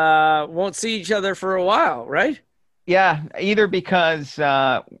tonight. Won't see each other for a while, right? Yeah, either because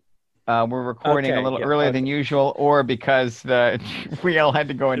we're recording a little earlier than usual, or because we all had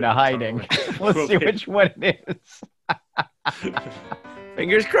to go into hiding. We'll see which one it is.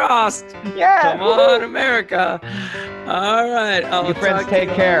 Fingers crossed. Yeah. Come on, America. All right. You friends take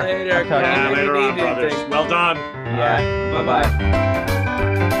care. Later. Later on, brothers. Well done. Yeah. Bye-bye.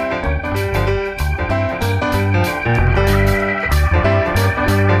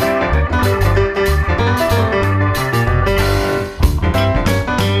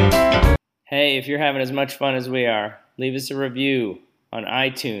 Hey, if you're having as much fun as we are, leave us a review on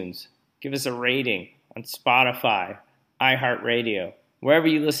iTunes. Give us a rating on Spotify, iHeartRadio. Wherever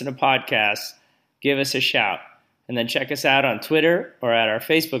you listen to podcasts, give us a shout. And then check us out on Twitter or at our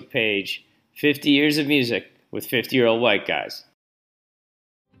Facebook page, 50 Years of Music with 50-Year-Old White Guys.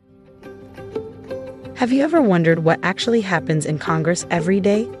 Have you ever wondered what actually happens in Congress every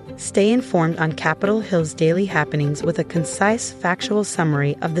day? Stay informed on Capitol Hill's daily happenings with a concise, factual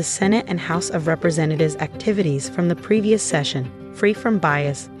summary of the Senate and House of Representatives' activities from the previous session, free from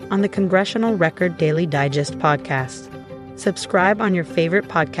bias, on the Congressional Record Daily Digest podcast. Subscribe on your favorite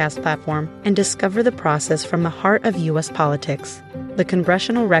podcast platform and discover the process from the heart of U.S. politics. The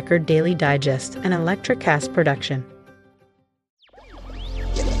Congressional Record Daily Digest, an Electricast production.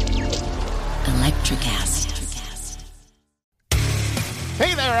 Electricast.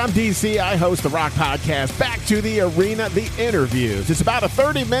 Hey there, I'm DC. I host the rock podcast Back to the Arena, The Interviews. It's about a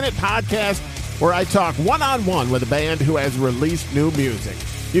 30-minute podcast where I talk one-on-one with a band who has released new music.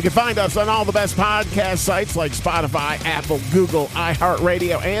 You can find us on all the best podcast sites like Spotify, Apple, Google,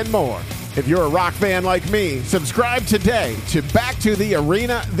 iHeartRadio, and more. If you're a rock fan like me, subscribe today to Back to the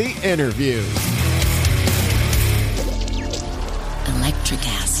Arena, The Interviews.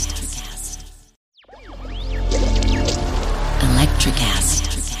 Electricast. Electricast.